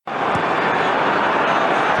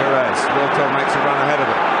as Wilco makes a run ahead of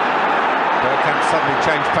him. Bergkamp suddenly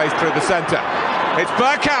changed pace through the centre. It's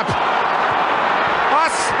Bergkamp!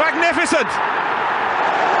 That's magnificent!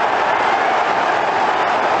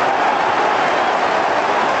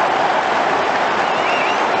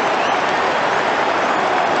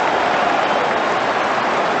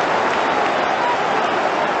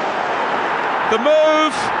 The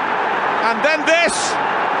move, and then this,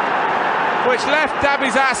 which left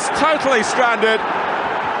Davies Ass totally stranded.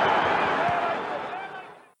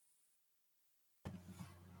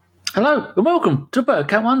 Hello and welcome to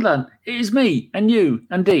Bergkamp Wonderland. It is me and you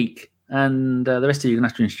and Deke and the rest of you are going to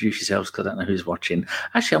have to introduce yourselves because I don't know who's watching.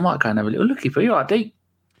 Actually, I might go and have a little looky for you. All right, Deke?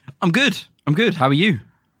 I'm good. How are you?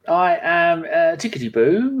 I am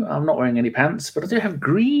tickety-boo. I'm not wearing any pants, but I do have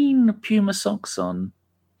green Puma socks on.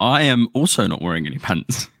 I am also not wearing any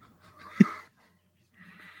pants.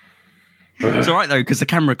 It's all right, though, because the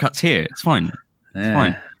camera cuts here. It's fine.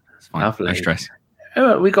 It's fine. Lovely. No stress.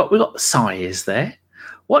 We got Si's there.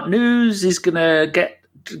 What news is getting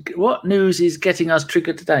us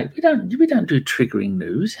triggered today? We don't do triggering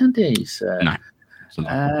news, how dare you, sir? No.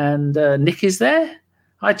 And Nick is there.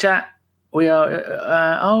 Hi, chat. We are.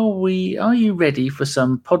 Are you ready for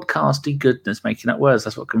some podcasty goodness? Making up words.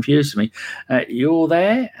 That's what confused me. You're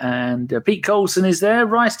there, and Pete Colson is there.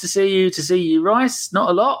 Rice to see you, Rice. Not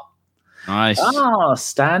a lot. Nice.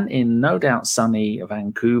 Stan in no doubt sunny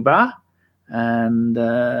Vancouver. And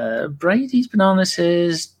Brady's Banana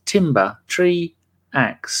says timber, tree,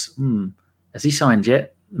 axe. Has he signed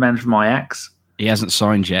yet? The man from my axe. He hasn't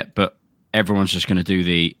signed yet, but everyone's just going to do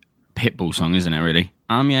the Pitbull song, isn't it, really?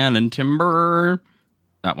 I'm yelling timber.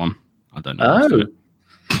 That one. I don't know.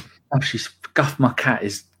 She's guffed. My cat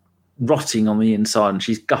is rotting on the inside and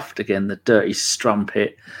she's guffed again, the dirty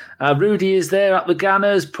strumpet. Rudy is there up the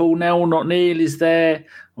gunners. Paul Nell, not Neil, is there.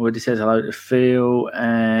 Already said hello to Phil.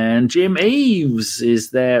 And Jim Eves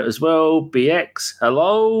is there as well. BX,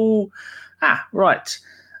 hello. Right.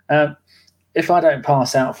 If I don't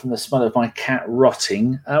pass out from the smell of my cat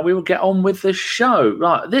rotting, we will get on with the show.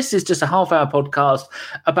 Right, this is just a half-hour podcast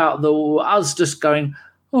about us just going,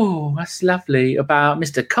 oh, that's lovely, about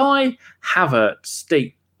Mr. Kai Havertz.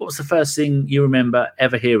 Steve, what was the first thing you remember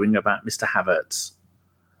ever hearing about Mr. Havertz?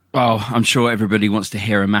 Well, I'm sure everybody wants to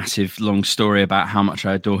hear a massive, long story about how much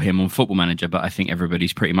I adore him on Football Manager, but I think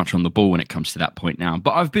everybody's pretty much on the ball when it comes to that point now.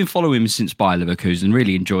 But I've been following him since Bayer Leverkusen,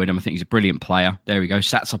 really enjoyed him. I think he's a brilliant player. There we go,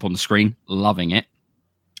 stats up on the screen, loving it.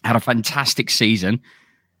 Had a fantastic season,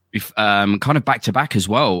 kind of back-to-back as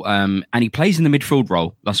well. And he plays in the midfield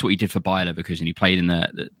role. That's what he did for Bayer Leverkusen. He played in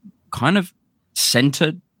the kind of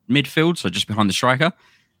centre midfield, so just behind the striker.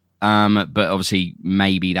 But obviously,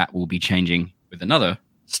 maybe that will be changing with another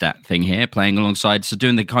stat thing here, playing alongside, so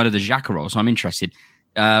doing the kind of the Xhaka role. So I'm interested.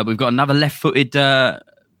 We've got another left-footed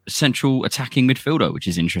central attacking midfielder, which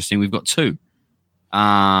is interesting. We've got two.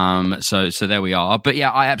 So there we are. But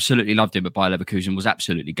yeah, I absolutely loved him at Bayer Leverkusen. Was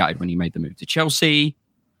absolutely gutted when he made the move to Chelsea,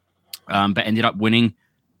 but ended up winning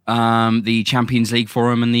the Champions League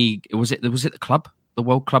for him. And was it the club, the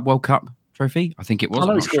World Cup trophy? I think it was.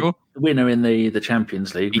 I'm not sure. The winner in the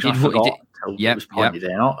Champions League. Which I forgot. It was pointed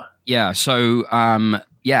out. Yeah. So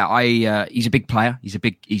he's a big player. He's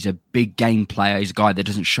a big game player. He's a guy that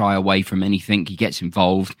doesn't shy away from anything. He gets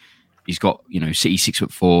involved. He's got, City's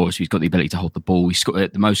 6'4", so he's got the ability to hold the ball. He's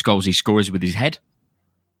got the most goals he scores with his head.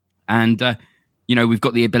 And we've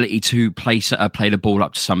got the ability to play the ball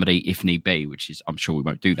up to somebody if need be, which is, I'm sure we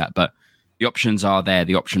won't do that, but the options are there.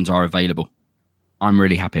 The options are available. I'm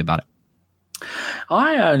really happy about it.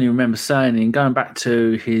 I only remember saying, and going back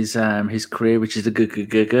to his career, which is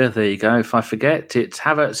the there you go. If I forget, it's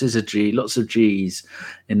Havertz is a G, lots of G's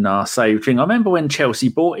in our save thing. I remember when Chelsea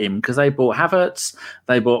bought him, because they bought Havertz,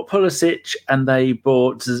 they bought Pulisic, and they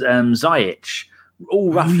bought Ziyech,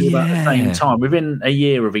 all roughly about the same time, within a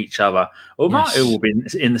year of each other. Or might have all been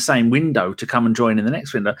in the same window to come and join in the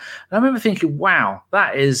next window. And I remember thinking, wow,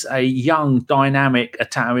 that is a young, dynamic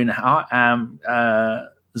Italian.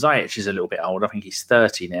 Ziyech is a little bit old. I think he's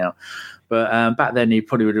 30 now. But back then, he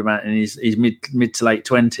probably would have been in his mid to late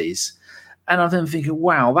 20s. And I'm then thinking,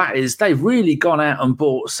 wow, they've really gone out and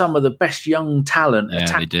bought some of the best young talent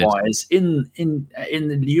attack-wise in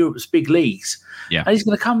Europe's big leagues. Yeah. And he's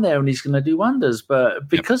going to come there and he's going to do wonders. But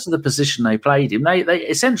because of the position they played him, they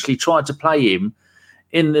essentially tried to play him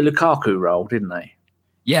in the Lukaku role, didn't they?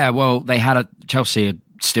 Yeah, well, they had Chelsea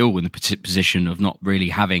still in the position of not really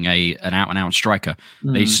having an out-and-out striker.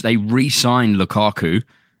 They re-signed Lukaku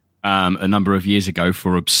a number of years ago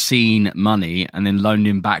for obscene money and then loaned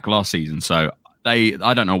him back last season. So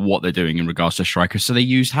I don't know what they're doing in regards to strikers. So they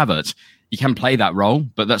used Havertz. He can play that role,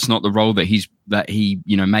 but that's not the role that that he,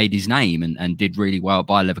 made his name and did really well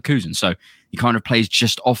by Leverkusen. So he kind of plays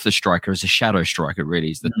just off the striker as a shadow striker,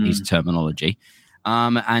 really is his terminology.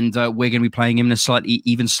 And we're going to be playing him in a slightly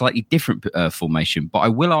different formation. But I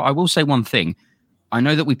will say one thing. I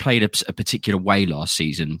know that we played a particular way last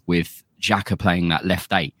season with Xhaka playing that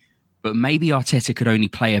left 8, but maybe Arteta could only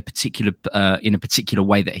play in a particular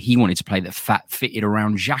way that he wanted to play that fitted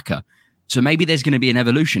around Xhaka. So maybe there's going to be an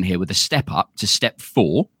evolution here with a step up to step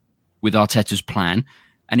 4 with Arteta's plan,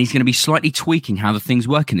 and he's going to be slightly tweaking how the things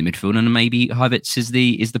work in the midfield, and maybe Havertz is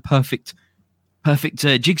the perfect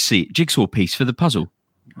jigsaw piece for the puzzle.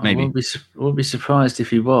 Maybe. I wouldn't be surprised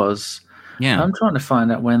if he was. Yeah, I'm trying to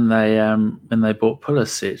find out when they bought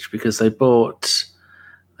Pulisic, because they bought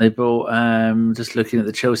just looking at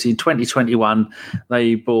the Chelsea in 2021,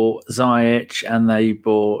 they bought Ziyech and they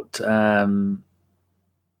bought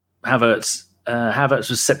Havertz. Havertz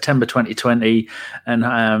was September 2020 and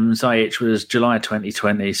Ziyech was July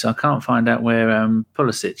 2020. So I can't find out where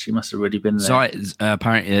Pulisic, he must have already been there.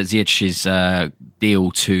 Apparently Ziyech's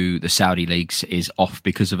deal to the Saudi leagues is off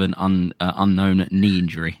because of an unknown knee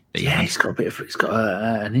injury. He's got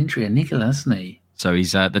an injury, a niggle, hasn't he? So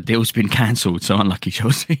he's the deal's been cancelled. So unlucky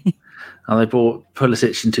Chelsea. And they bought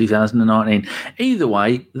Pulisic in 2019. Either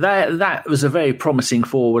way, that was a very promising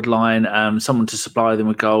forward line, someone to supply them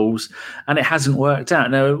with goals, and it hasn't worked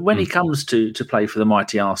out. Now, when he comes to play for the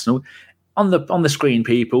mighty Arsenal, on the screen,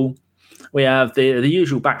 people, we have the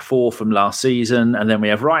usual back 4 from last season, and then we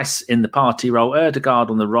have Rice in the party role,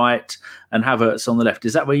 Ødegaard on the right, and Havertz on the left.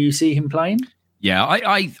 Is that where you see him playing? Yeah,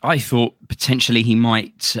 I thought potentially he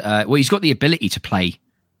might. He's got the ability to play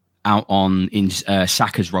out in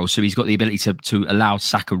Saka's role, so he's got the ability to allow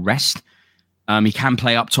Saka rest. He can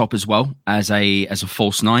play up top as well as a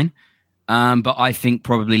false 9, but I think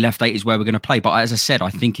probably left 8 is where we're going to play. But as I said, I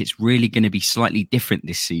think it's really going to be slightly different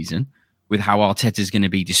this season with how Arteta is going to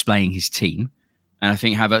be displaying his team, and I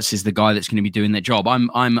think Havertz is the guy that's going to be doing that job.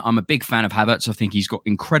 I'm a big fan of Havertz. I think he's got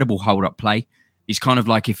incredible hold up play. He's kind of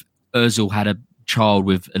like if Ozil had a child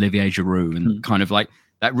with Olivier Giroud, and kind of like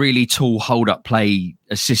that really tall hold-up play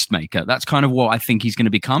assist maker. That's kind of what I think he's going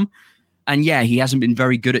to become. And yeah, he hasn't been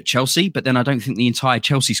very good at Chelsea, but then I don't think the entire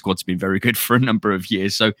Chelsea squad's been very good for a number of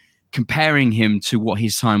years. So comparing him to what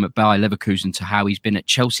his time at Bayer Leverkusen to how he's been at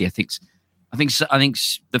Chelsea, I think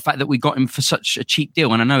the fact that we got him for such a cheap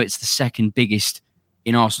deal, and I know it's the second biggest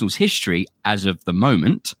in Arsenal's history as of the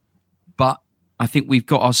moment, but I think we've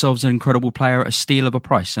got ourselves an incredible player at a steal of a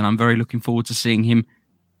price, and I'm very looking forward to seeing him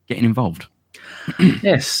getting involved.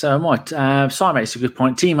 Yes, Simon makes a good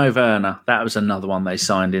point. Timo Werner, that was another one they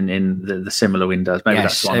signed in the similar windows. Maybe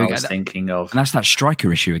that's what I was thinking of. And that's that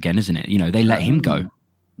striker issue again, isn't it? They let him go.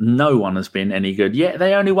 No one has been any good. Yeah,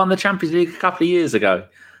 they only won the Champions League a couple of years ago.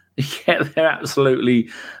 Yeah, they're absolutely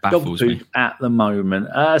dog poop at the moment.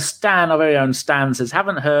 Stan, our very own Stan, says,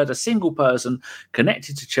 haven't heard a single person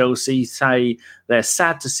connected to Chelsea say they're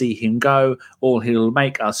sad to see him go or he'll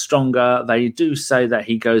make us stronger. They do say that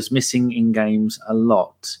he goes missing in games a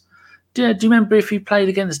lot. Do you remember if he played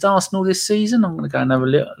against Arsenal this season? I'm going to go and have a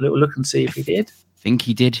little look and see if he did. I think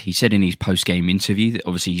he did. He said in his post-game interview that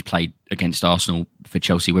obviously he's played against Arsenal for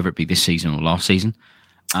Chelsea, whether it be this season or last season.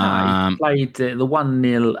 He played the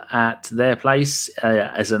 1-0 at their place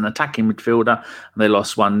as an attacking midfielder, and they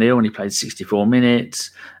lost 1-0, and he played 64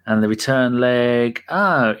 minutes. And the return leg,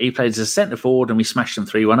 he played as a centre forward, and we smashed them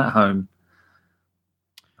 3-1 at home.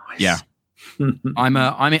 Nice. Yeah,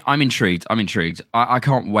 I'm intrigued. I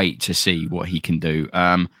can't wait to see what he can do.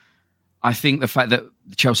 I think the fact that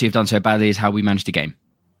Chelsea have done so badly is how we managed the game.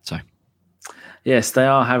 So. Yes, they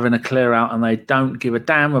are having a clear out and they don't give a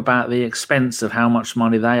damn about the expense of how much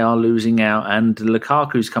money they are losing out. And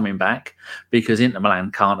Lukaku's coming back because Inter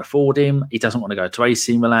Milan can't afford him. He doesn't want to go to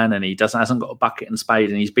AC Milan and he hasn't got a bucket and spade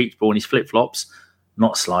and his beach ball and his flip-flops.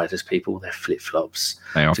 Not sliders, people, they're flip-flops.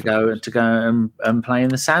 To go and play in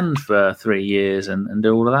the sand for 3 years and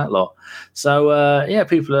do all of that lot. So,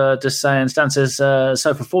 people are just saying, Stan says, so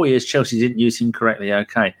for 4 years, Chelsea didn't use him correctly.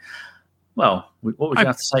 Okay. Well, what would you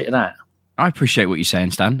have to say to that? I appreciate what you're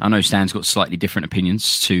saying, Stan. I know Stan's got slightly different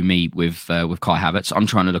opinions to me with Kai Havertz. I'm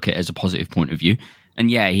trying to look at it as a positive point of view. And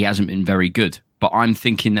yeah, he hasn't been very good. But I'm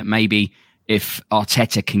thinking that maybe if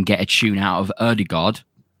Arteta can get a tune out of Ødegaard,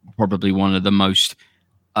 probably one of the most,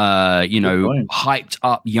 hyped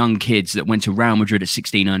up young kids that went to Real Madrid at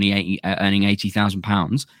 16 earning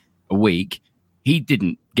 £80,000 a week, he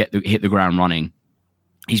didn't hit the ground running.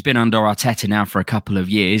 He's been under Arteta now for a couple of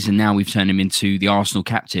years, and now we've turned him into the Arsenal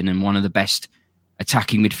captain and one of the best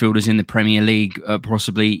attacking midfielders in the Premier League,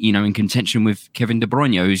 possibly, in contention with Kevin De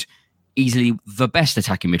Bruyne, who's easily the best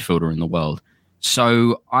attacking midfielder in the world.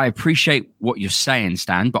 So I appreciate what you're saying,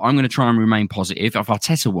 Stan, but I'm going to try and remain positive. If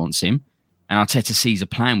Arteta wants him and Arteta sees a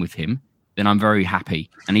plan with him, then I'm very happy.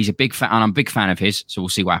 And he's a big fan, and I'm a big fan of his. So we'll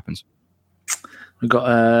see what happens. We've got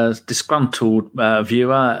a disgruntled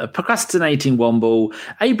viewer, a procrastinating Womble,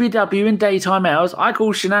 ABW in daytime hours. I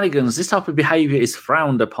call shenanigans. This type of behaviour is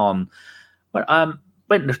frowned upon. But,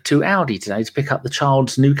 went to Audi today to pick up the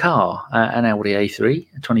child's new car, an Audi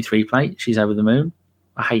A3, a 23 plate. She's over the moon.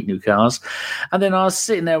 I hate new cars. And then I was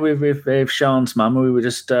sitting there with Sean's mum, and we were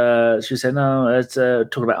just, she said, no, let's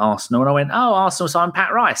talk about Arsenal. And I went, oh, Arsenal signed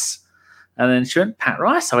Pat Rice. And then she went, Pat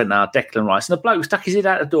Rice? I went, no, Declan Rice. And the bloke stuck his head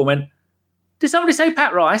out the door and went, did somebody say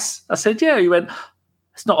Pat Rice? I said, yeah. He went,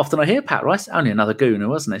 it's not often I hear Pat Rice. Only another gooner,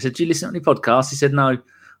 wasn't it? I said, do you listen to any podcasts? He said, no.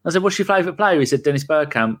 I said, what's your favourite player? He said, Dennis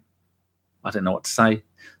Bergkamp. I didn't know what to say.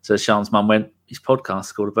 So Sean's mum went, his podcast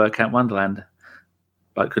is called A Bergkamp Wonderland.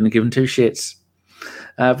 Bloke couldn't have given two shits.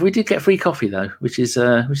 But we did get free coffee though, which is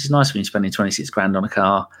nice when you're spending 26 grand on a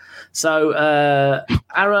car. So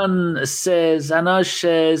Aaron says, Anuj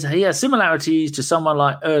says, he has similarities to someone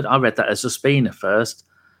like I read that as Ospina first.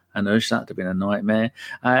 Anuj, that would have been a nightmare.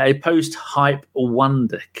 A post-hype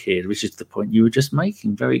wonder kid, which is the point you were just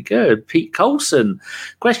making. Very good. Pete Coulson.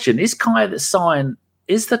 Question, is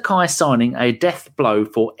the Kai signing a death blow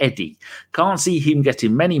for Eddie? Can't see him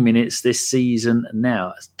getting many minutes this season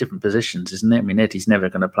now. It's different positions, isn't it? I mean, Eddie's never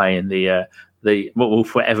going to play in the what will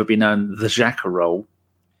forever be known the Xhaka role.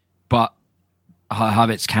 But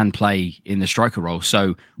Havertz can play in the striker role.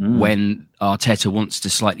 So when Arteta wants to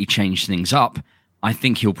slightly change things up, I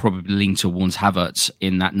think he'll probably lean towards Havertz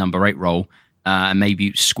in that number 8 role and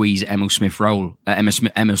maybe squeeze Emil Smith-Rowe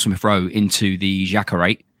into the Xhaka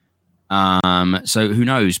 8. So who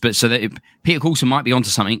knows? But so that Peter Coulson might be onto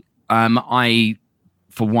something. I,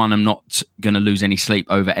 for one, am not going to lose any sleep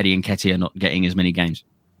over Eddie and Nketiah not getting as many games.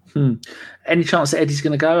 Any chance that Eddie's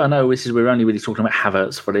going to go? I know we're only really talking about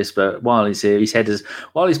Havertz for this, but while he's here,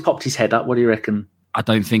 while he's popped his head up, what do you reckon? I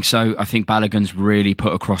don't think so. I think Balogun's really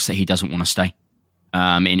put across that he doesn't want to stay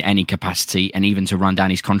in any capacity, and even to run down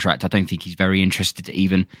his contract. I don't think he's very interested to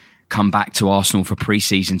even come back to Arsenal for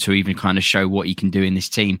pre-season to even kind of show what he can do in this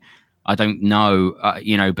team. I don't know,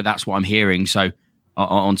 but that's what I'm hearing. So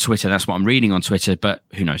on Twitter, that's what I'm reading on Twitter. But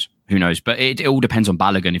who knows? But it all depends on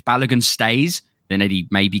Balogun. If Balogun stays, then Eddie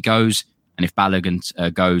maybe goes. And if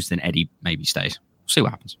Balogun goes, then Eddie maybe stays. We'll see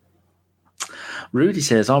what happens. Rudy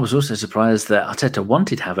says, I was also surprised that Arteta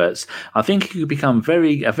wanted Havertz. I think he could become a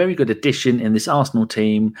very good addition in this Arsenal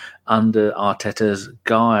team under Arteta's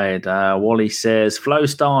guide. Wally says, Flo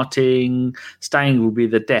staying will be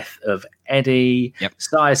the death of Eddie. Yep.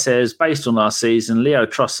 Sai says, based on last season, Leo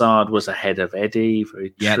Trossard was ahead of Eddie. Very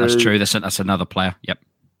true. Yeah, that's true. That's another player. Yep.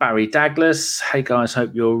 Barry Douglas, hey guys,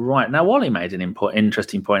 hope you're right. Now, Wally made an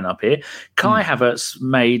interesting point up here. Kai Havertz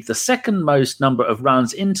made the second most number of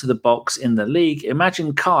runs into the box in the league.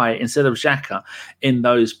 Imagine Kai instead of Xhaka in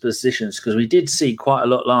those positions, because we did see quite a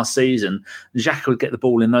lot last season. Xhaka would get the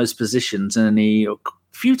ball in those positions, and he a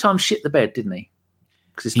few times shit the bed, didn't he?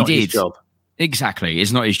 Because it's not his job. Exactly.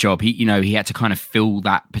 It's not his job. He had to kind of fill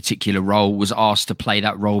that particular role, was asked to play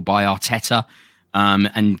that role by Arteta.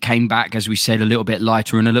 And came back, as we said, a little bit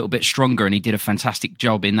lighter and a little bit stronger, and he did a fantastic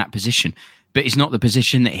job in that position. But it's not the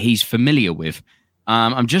position that he's familiar with.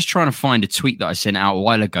 I'm just trying to find a tweet that I sent out a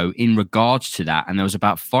while ago in regards to that, and there was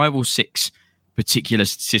about 5 or 6 particular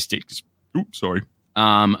statistics. Oops, sorry.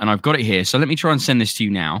 And I've got it here, so let me try and send this to you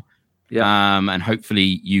now. Yeah. And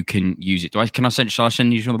hopefully you can use it. Shall I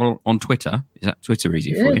send you on Twitter? Is that Twitter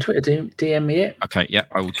easy for you? Yeah, Twitter DM me it. Okay, yeah,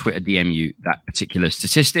 I will Twitter DM you that particular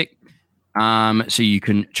statistic. So you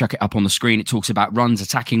can chuck it up on the screen. It talks about runs,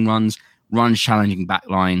 attacking runs challenging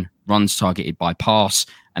backline, runs targeted by pass,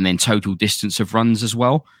 and then total distance of runs as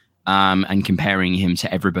well. And comparing him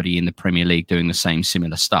to everybody in the Premier League doing the same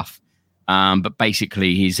similar stuff. But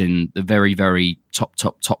basically, he's in the very, very top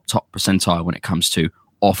percentile when it comes to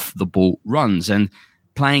off the ball runs, and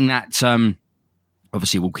playing that.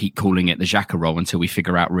 Obviously, we'll keep calling it the Xhaka role until we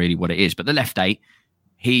figure out really what it is. But the left 8,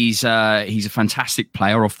 he's a fantastic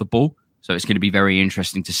player off the ball. So it's going to be very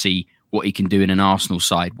interesting to see what he can do in an Arsenal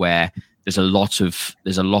side where there's a lot of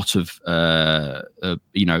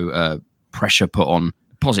pressure put on,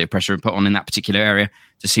 positive pressure put on in that particular area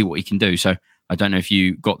to see what he can do. So I don't know if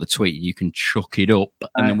you got the tweet. You can chuck it up,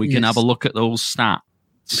 and then we can have a look at those stats.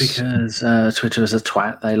 Because Twitter is a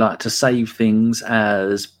twat. They like to save things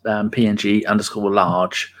as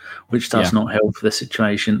PNG_large, which does not help the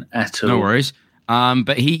situation at all. No worries.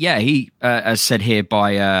 But he as said here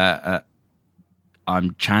by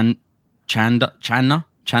Channa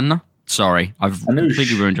Sorry, I've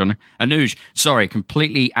completely ruined your name. Anuj. Sorry,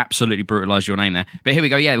 completely, absolutely brutalised your name there. But here we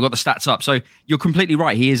go. Yeah, we've got the stats up. So you're completely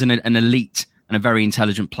right. He is an elite and a very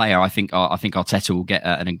intelligent player. I think Arteta will get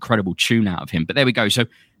an incredible tune out of him. But there we go. So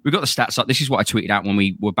we've got the stats up. This is what I tweeted out when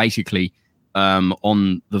we were basically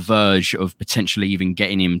on the verge of potentially even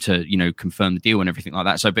getting him to, confirm the deal and everything like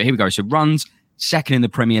that. So, but here we go. So runs, second in the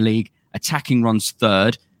Premier League. Attacking runs,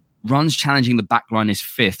 third. Runs challenging the back line is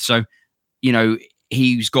fifth. So,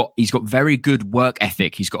 he's got very good work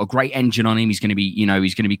ethic. He's got a great engine on him. He's going to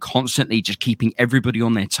be constantly just keeping everybody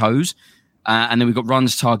on their toes. And then we've got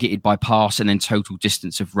runs targeted by pass and then total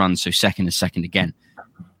distance of runs. So second and second again.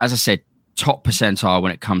 As I said, top percentile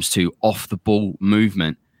when it comes to off the ball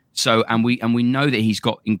movement. So, and we know that he's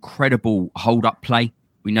got incredible hold up play.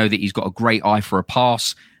 We know that he's got a great eye for a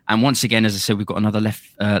pass. And once again, as I said, we've got another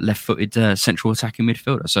left-footed central attacking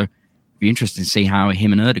midfielder. So it'd be interesting to see how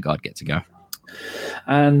him and Ødegaard get to go.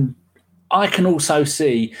 And I can also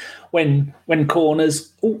see when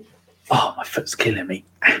corners. Oh, my foot's killing me.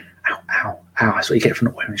 Ow. That's what you get for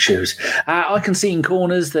not wearing shoes. I can see in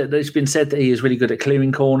corners that there's been said that he is really good at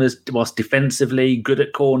clearing corners, whilst defensively good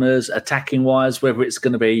at corners, attacking wise, whether it's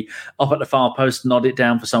going to be up at the far post, nod it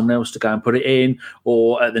down for someone else to go and put it in,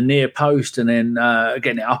 or at the near post and then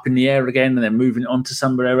getting it up in the air again and then moving it on to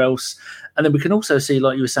somewhere else. And then we can also see,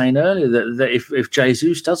 like you were saying earlier, that if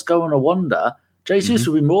Jesus does go on a wander, Jesus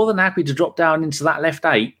will be more than happy to drop down into that left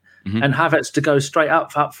 8 and Havertz to go straight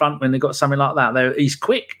up front when they've got something like that. He's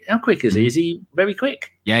quick. How quick is he? Is he very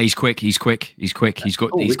quick? Yeah, he's quick. He's got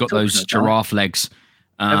those giraffe legs.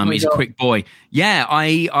 He's a quick boy. Yeah,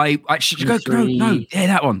 I should go. No. Yeah,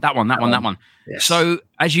 that one. Yes. So,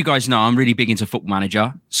 as you guys know, I'm really big into Football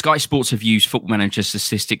Manager. Sky Sports have used Football Manager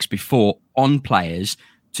statistics before on players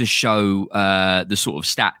to show the sort of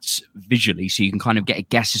stats visually, so you can kind of get a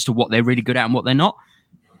guess as to what they're really good at and what they're not.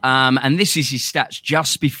 And this is his stats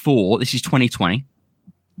just before. This is 2020.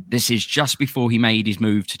 This is just before he made his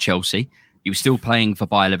move to Chelsea. He was still playing for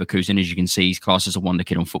Bayer Leverkusen. As you can see, he's classed as a wonder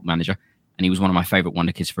kid on Football Manager, and he was one of my favourite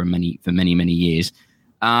wonder kids for many years.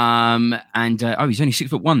 He's only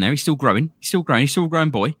 6'1" there. He's still growing. He's still a growing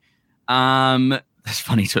boy. That's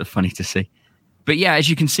funny to see. But yeah, as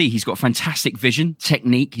you can see, he's got fantastic vision,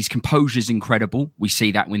 technique. His composure is incredible. We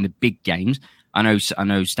see that in the big games. I know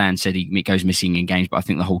Stan said he goes missing in games, but I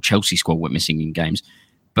think the whole Chelsea squad went missing in games.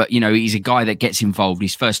 But, he's a guy that gets involved.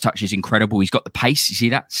 His first touch is incredible. He's got the pace. You see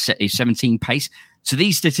that? He's 17 pace. So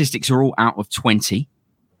these statistics are all out of 20.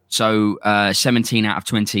 So 17 out of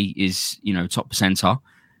 20 is, top percentile.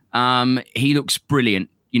 He looks brilliant.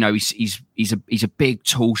 He's a big,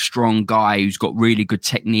 tall, strong guy who's got really good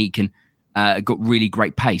technique and got really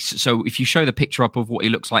great pace. So if you show the picture up of what he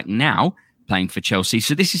looks like now playing for Chelsea.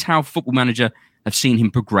 So this is how Football Manager have seen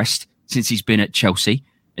him progressed since he's been at Chelsea.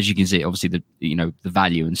 As you can see, obviously the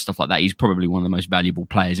value and stuff like that. He's probably one of the most valuable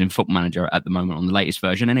players in Football Manager at the moment on the latest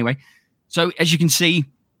version. Anyway, so as you can see,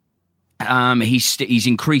 he's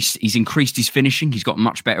increased his finishing. He's got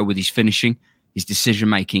much better with his finishing, his decision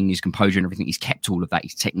making, his composure, and everything. He's kept all of that,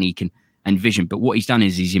 his technique and vision. But what he's done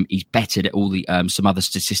is he's bettered at all the some other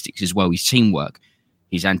statistics as well. His teamwork,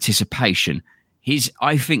 his anticipation.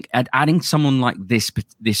 I think adding someone like this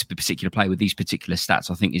particular player with these particular stats,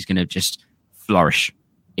 I think is going to just flourish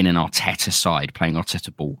in an Arteta side, playing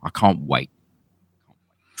Arteta ball. I can't wait.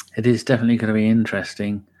 It is definitely going to be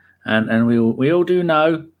interesting. And we all do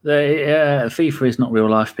know that FIFA is not real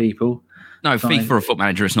life, people. No, FIFA or Football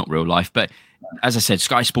Manager is not real life. But as I said,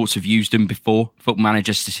 Sky Sports have used them before, Football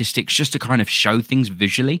Manager statistics, just to kind of show things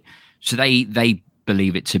visually. So they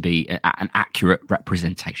believe it to be an accurate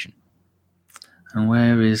representation. And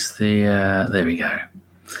where is the... there we go.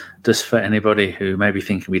 Just for anybody who may be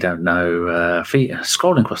thinking we don't know,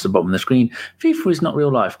 scrolling across the bottom of the screen, FIFA is not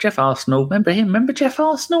real life. Jeff Arsenal, remember him? Remember Jeff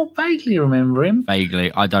Arsenal? Vaguely remember him.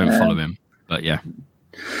 Vaguely. I don't follow him, but yeah.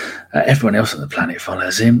 Everyone else on the planet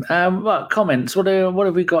follows him. Right, comments. What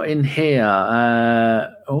have we got in here?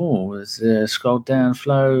 Let's scroll down.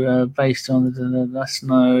 Flow based on that's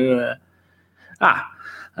no.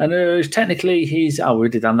 And technically he's... we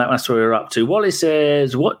already done that. That's where we're up to. Wally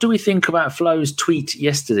says, what do we think about Flo's tweet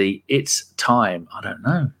yesterday? It's time. I don't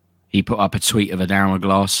know. He put up a tweet of an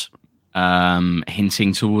hourglass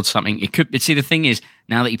hinting towards something. It could... See, the thing is,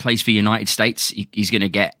 now that he plays for United States, he's going to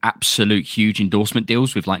get absolute huge endorsement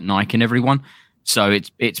deals with like Nike and everyone. So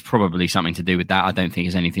it's probably something to do with that. I don't think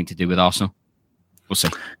it's anything to do with Arsenal. We'll see.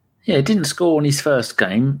 Yeah, he didn't score on his first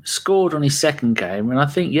game, scored on his second game, and I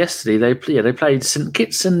think yesterday they played St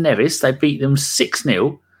Kitts and Nevis. They beat them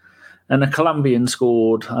 6-0, and a Colombian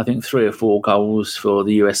scored, I think, 3 or 4 goals for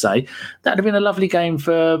the USA. That'd have been a lovely game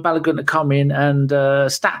for Balogun to come in and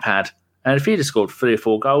stat pad And if he'd have scored 3 or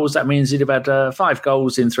 4 goals, that means he'd have had 5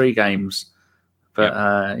 goals in 3 games. But,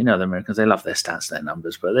 the Americans, they love their stats, their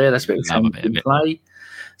numbers. But that's a bit of play.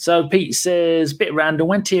 So Pete says, bit random,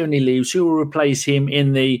 when Tierney leaves, who will replace him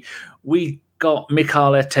in the We Got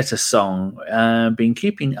Mikel Arteta song? Been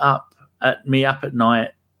keeping me up at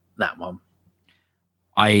night, that one.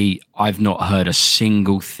 I've not heard a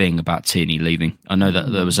single thing about Tierney leaving. I know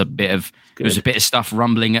that there was a bit of stuff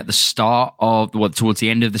rumbling at the start of towards the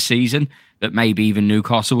end of the season that maybe even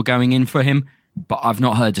Newcastle were going in for him, but I've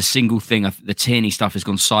not heard a single thing. The Tierney stuff has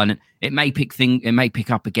gone silent. It may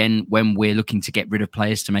pick up again when we're looking to get rid of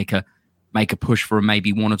players to make a push for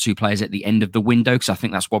maybe 1 or 2 players at the end of the window, because I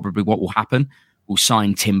think that's probably what will happen. We'll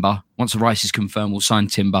sign Timber once Rice is confirmed. We'll sign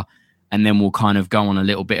Timber. And then we'll kind of go on a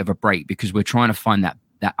little bit of a break because we're trying to find that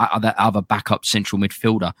other backup central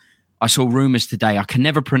midfielder. I saw rumours today. I can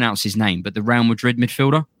never pronounce his name, but the Real Madrid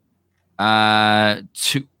midfielder,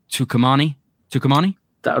 Tukumani.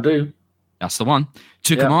 That'll do. That's the one.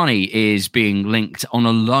 Tukumani is being linked on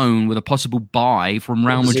a loan with a possible buy from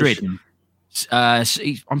Real Madrid.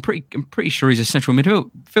 I'm pretty sure he's a central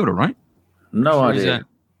midfielder, right? No idea.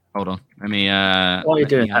 Hold on. Let me. While you're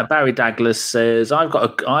doing that, Barry Douglas says, "I've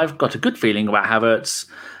got a good feeling about Havertz.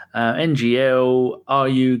 NGL, are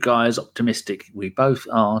you guys optimistic?" We both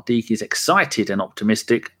are. Deaky's excited and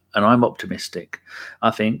optimistic, and I'm optimistic.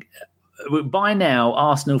 I think by now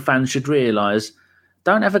Arsenal fans should realise,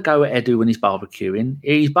 don't ever go at Edu when he's barbecuing.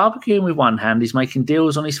 He's barbecuing with one hand. He's making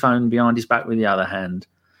deals on his phone behind his back with the other hand,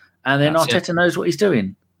 and then Arteta knows what he's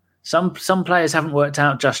doing. Some players haven't worked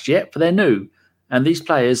out just yet, but they're new. And these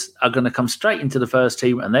players are going to come straight into the first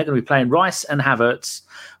team, and they're going to be playing. Rice and Havertz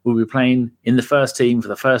will be playing in the first team for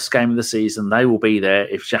the first game of the season. They will be there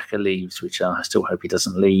if Xhaka leaves, which I still hope he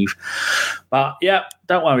doesn't leave. But,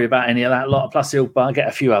 don't worry about any of that lot. Plus, he'll get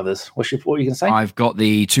a few others. What are you going to say? I've got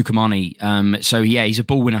the Tukumani. He's a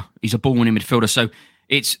ball winner. He's a ball-winning midfielder. So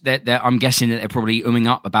it's I'm guessing that they're probably umming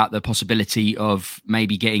up about the possibility of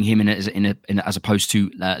maybe getting him in as opposed to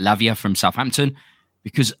Lavia from Southampton.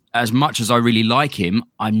 Because as much as I really like him,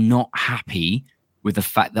 I'm not happy with the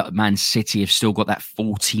fact that Man City have still got that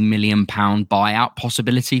 £40 million buyout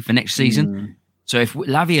possibility for next season. So if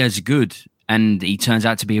Lavia is good and he turns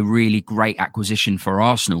out to be a really great acquisition for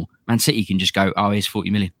Arsenal, Man City can just go, here's 40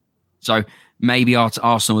 million. So maybe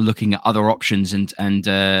Arsenal are looking at other options, and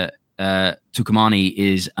Tukumani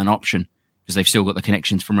is an option because they've still got the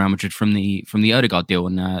connections from Real Madrid from the Odegaard deal,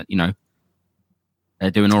 and they're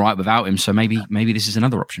doing all right without him, so maybe this is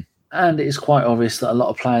another option. And it is quite obvious that a lot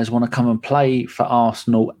of players want to come and play for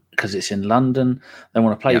Arsenal because it's in London. They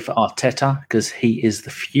want to play for Arteta because he is the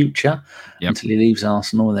future. Until he leaves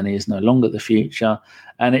Arsenal, then he is no longer the future.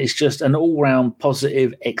 And it's just an all-round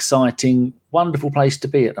positive, exciting, wonderful place to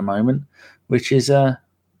be at the moment, which is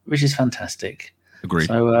fantastic. Agreed.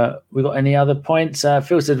 So we got any other points?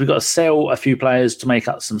 Phil said we've got to sell a few players to make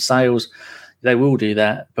up some sales. They will do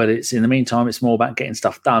that, but it's in the meantime, it's more about getting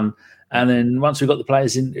stuff done. And then once we've got the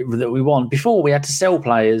players in that we want, before we had to sell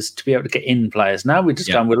players to be able to get in players. Now we're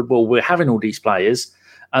just going, well, we're having all these players,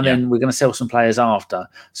 and then we're going to sell some players after.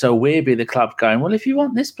 So we'll be the club going, well, if you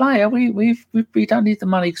want this player, we don't need the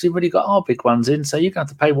money because we've already got our big ones in, so you're going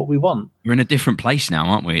to have to pay what we want. We're in a different place now,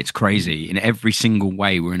 aren't we? It's crazy. In every single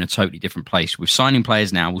way, we're in a totally different place. We're signing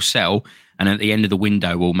players now, we'll sell, and at the end of the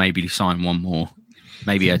window, we'll maybe sign one more.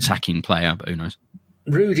 Maybe an attacking player, but who knows?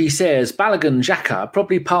 Rudy says, Balogun, Xhaka,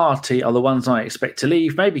 probably Partey are the ones I expect to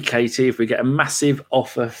leave. Maybe Katie if we get a massive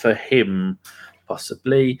offer for him,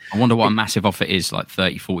 possibly. I wonder what a massive offer is, like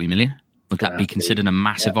 30, 40 million? Would that be considered a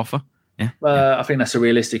massive offer? Yeah. I think that's a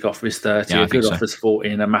realistic offer is 30. A good offer is 40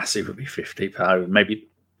 and a massive would be 50. Maybe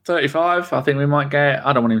 35, I think we might get.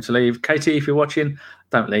 I don't want him to leave. Katie, if you're watching,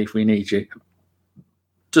 don't leave. We need you.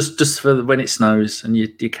 Just for when it snows and you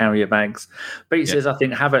carry your bags. Pete says, I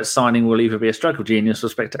think Havertz signing will either be a stroke of genius or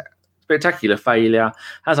spectacular failure.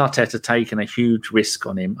 Has Arteta taken a huge risk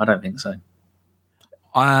on him? I don't think so.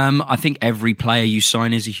 I think every player you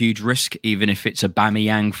sign is a huge risk, even if it's a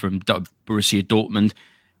Aubameyang from Borussia Dortmund.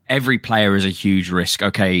 Every player is a huge risk.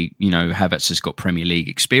 Okay, Havertz has got Premier League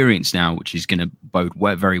experience now, which is going to bode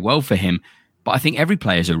very well for him. But I think every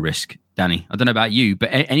player is a risk, Danny. I don't know about you, but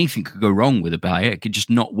anything could go wrong with a player. It could just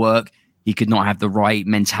not work. He could not have the right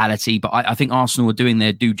mentality. But I think Arsenal are doing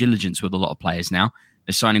their due diligence with a lot of players now.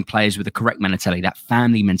 They're signing players with the correct mentality, that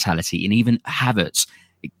family mentality. And even Havertz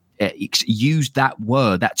used that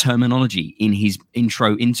word, that terminology in his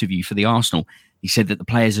intro interview for the Arsenal. He said that the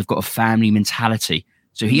players have got a family mentality.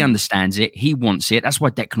 So he understands it. He wants it. That's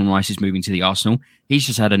why Declan Rice is moving to the Arsenal. He's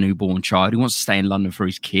just had a newborn child. He wants to stay in London for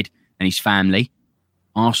his kid and his family.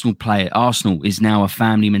 Arsenal is now a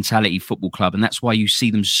family mentality football club, and that's why you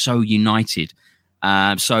see them so united.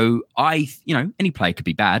 So any player could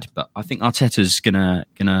be bad, but I think Arteta's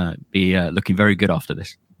gonna be looking very good after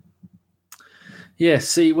this. Yeah,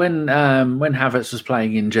 see, when Havertz was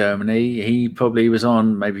playing in Germany, he probably was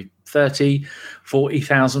on maybe 30,000,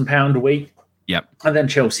 40,000 £40,000 a week. Yep. And then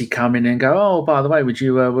Chelsea come in and go, oh, by the way,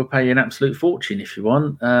 we'll pay you an absolute fortune if you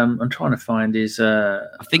want. I'm trying to find his. I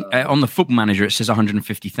think on the Football Manager it says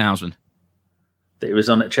 150,000. That it was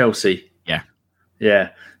on at Chelsea. Yeah. Yeah.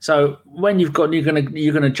 So when you're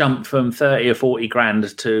gonna jump from 30 or 40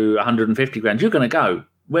 grand to 150 grand, you're gonna go.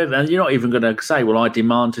 And you're not even going to say, well, I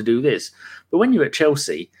demand to do this. But when you're at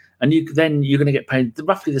Chelsea and you're going to get paid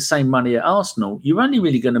roughly the same money at Arsenal, you're only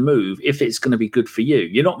really going to move if it's going to be good for you.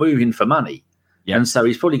 You're not moving for money. Yep. And so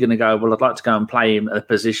he's probably going to go, well, I'd like to go and play him at a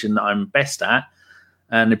position that I'm best at.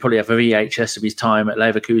 And he'll probably have a VHS of his time at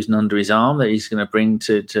Leverkusen under his arm that he's going to bring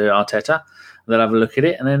to Arteta. They'll have a look at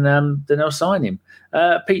it and then they'll sign him.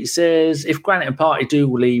 Pete says, if Granit and Partey do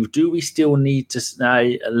leave, do we still need to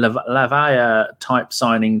say a Lavia type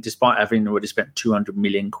signing despite having already spent 200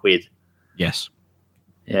 million quid? Yes.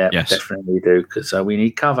 Yeah, yes. Definitely do, because we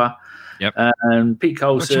need cover. Yep. And Pete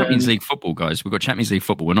Colson. We've got Champions League football, guys. We've got Champions League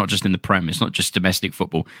football. We're not just in the Prem. It's not just domestic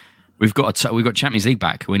football. We've got Champions League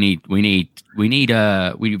back. We've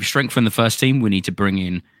strengthened the first team. We need to bring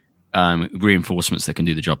in reinforcements that can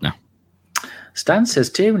do the job now. Stan says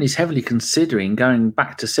Tierney's heavily considering going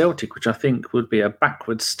back to Celtic, which I think would be a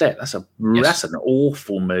backward step. That's an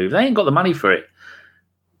awful move. They ain't got the money for it.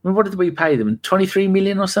 I mean, what did we pay them? 23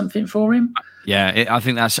 million or something for him? Yeah, I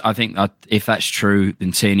think if that's true,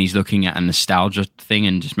 then Tierney's looking at a nostalgia thing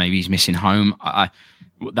and just maybe he's missing home.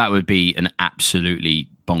 That would be an absolutely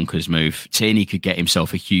bonkers move. Tierney could get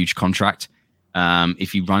himself a huge contract.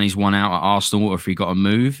 If he run his one out at Arsenal, or if he got a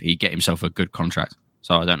move, he'd get himself a good contract.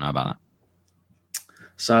 So I don't know about that.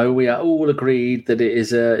 So we are all agreed that it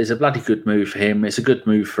is a bloody good move for him. It's a good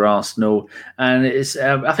move for Arsenal, and it's.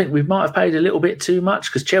 I think we might have paid a little bit too much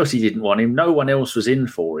because Chelsea didn't want him. No one else was in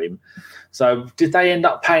for him. So did they end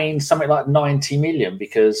up paying something like 90 million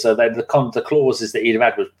because the clauses that he'd have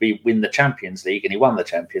had was win the Champions League, and he won the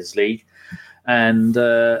Champions League, and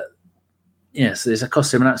yes, there's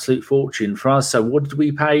cost him an absolute fortune for us. So what did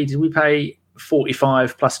we pay? Did we pay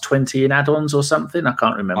 45 plus 20 in add-ons or something? I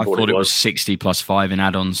can't remember. I thought it was 60 plus 5 in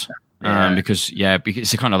add-ons. Because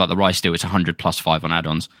it's kind of like the Rice deal. It's 100 plus 5 on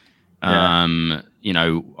add-ons.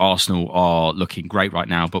 Arsenal are looking great right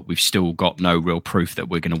now, but we've still got no real proof that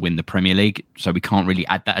we're going to win the Premier League. So we can't really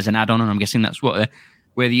add that as an add-on. And I'm guessing that's where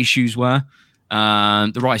the issues were.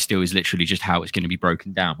 The Rice deal is literally just how it's going to be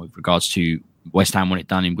broken down with regards to West Ham want it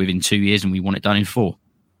done within 2 years and we want it done in 4.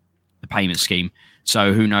 The payment scheme.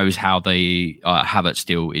 So who knows how the Havertz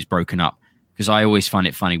deal is broken up? Because I always find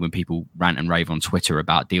it funny when people rant and rave on Twitter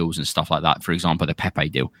about deals and stuff like that. For example, the Pepe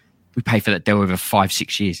deal. We paid for that deal over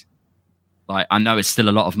 5-6 years. Like, I know it's still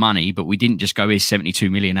a lot of money, but we didn't just go, here's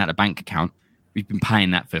 72 million out of bank account. We've been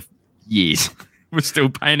paying that for years. We're still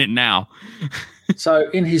paying it now.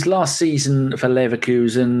 So in his last season for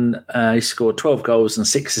Leverkusen, he scored 12 goals and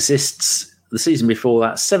 6 assists. The season before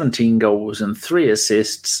that, 17 goals and 3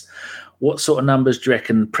 assists. What sort of numbers do you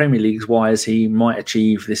reckon, Premier League-wise, he might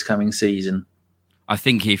achieve this coming season? I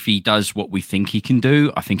think if he does what we think he can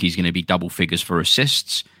do, I think he's going to be double figures for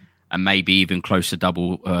assists and maybe even close to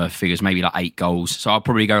double figures, maybe like 8 goals. So I'll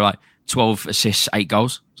probably go like 12 assists, 8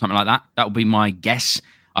 goals, something like that. That would be my guess.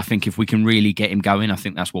 I think if we can really get him going, I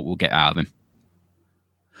think that's what we'll get out of him.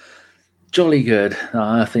 Jolly good.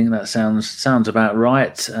 I think that sounds about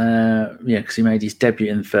right. Because he made his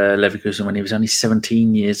debut for Leverkusen when he was only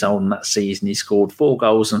 17 years old. And that season, he scored 4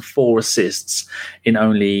 goals and 4 assists in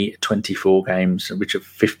only 24 games, which of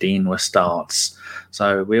 15 were starts.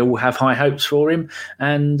 So we all have high hopes for him.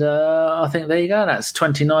 And I think there you go. That's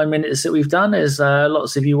 29 minutes that we've done. There's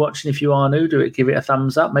lots of you watching. If you are new, give it a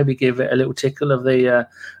thumbs up. Maybe give it a little tickle of the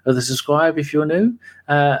subscribe if you're new.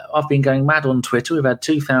 I've been going mad on Twitter. We've had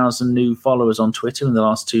 2,000 new followers on Twitter in the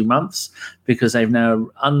last 2 months because they've now,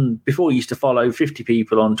 before you used to follow 50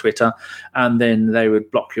 people on Twitter and then they would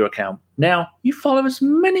block your account. Now you follow as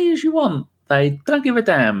many as you want. They don't give a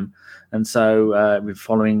damn. And so we're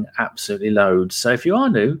following absolutely loads. So if you are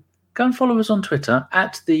new, go and follow us on Twitter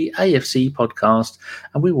at the AFC Podcast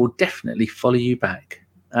and we will definitely follow you back.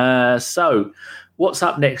 So what's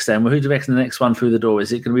up next then? Well, who do you reckon the next one through the door?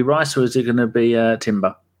 Is it going to be Rice or is it going to be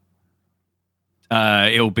Timber?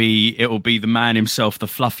 It'll be the man himself, the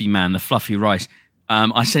fluffy man, the fluffy Rice.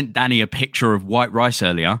 I sent Danny a picture of white rice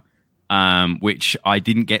earlier. which I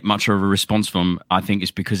didn't get much of a response from. I think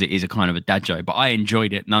it's because it is a kind of a dad joke, but I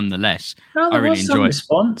enjoyed it nonetheless. No, there was some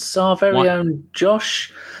response. Our very own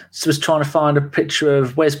Josh was trying to find a picture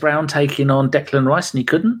of Wes Brown taking on Declan Rice, and he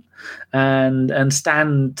couldn't. And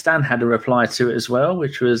Stan had a reply to it as well,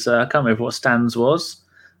 which was I can't remember what Stan's was,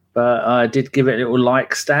 but I did give it a little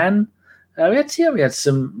like Stan. We had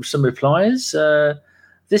some replies.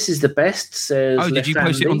 This is the best, says. Oh, did you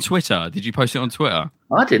post it on Twitter? Did you post it on Twitter?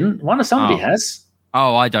 I didn't. Somebody has.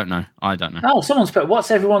 Oh, I don't know. Oh, someone's put,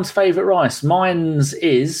 what's everyone's favourite rice? Mine's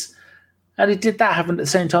is. And it did that happen at the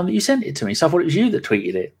same time that you sent it to me. So I thought it was you that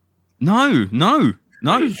tweeted it. No.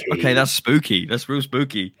 Okay, that's spooky. That's real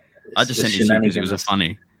spooky. I just sent it to you because it was a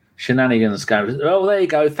funny. Shenanigans go. Oh, there you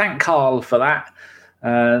go. Thank Carl for that.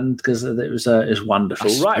 And because it was wonderful.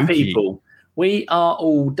 That's right, spooky. People. We are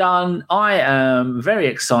all done. I am very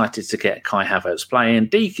excited to get Kai Havertz playing.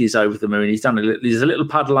 Deke is over the moon. There's a little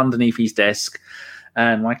puddle underneath his desk.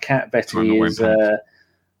 And my cat Betty is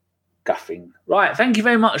guffing. Right, thank you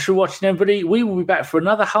very much for watching, everybody. We will be back for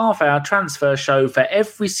another half-hour transfer show for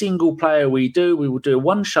every single player we do. We will do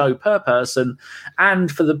one show per person. And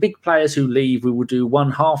for the big players who leave, we will do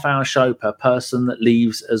 1 half-hour show per person that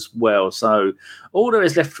leaves as well. So all there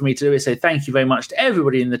is left for me to do is say thank you very much to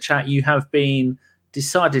everybody in the chat. You have been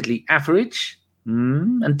decidedly average.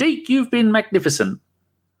 And Deke, you've been magnificent.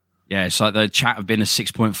 Yeah, it's like the chat have been a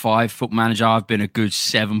 6.5. Football Manager, I've been a good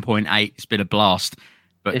 7.8. It's been a blast.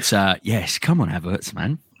 But yes, come on, Havertz,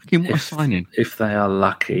 man. What signing? If they are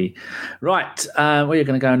lucky. Right, we're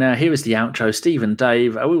going to go now. Here is the outro. Steve and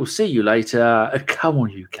Dave, we will see you later. Come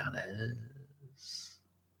on, you Gunners.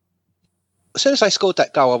 As soon as I scored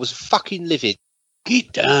that goal, I was fucking livid.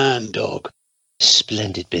 Get down, dog.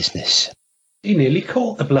 Splendid business. He nearly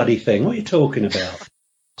caught the bloody thing. What are you talking about?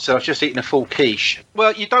 So I was just eating a full quiche.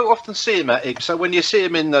 Well, you don't often see them at it. So when you see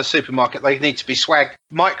them in the supermarket, they need to be swagged,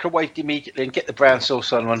 microwaved immediately and get the brown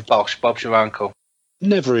sauce on and bosh, Bob's your uncle.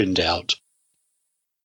 Never in doubt.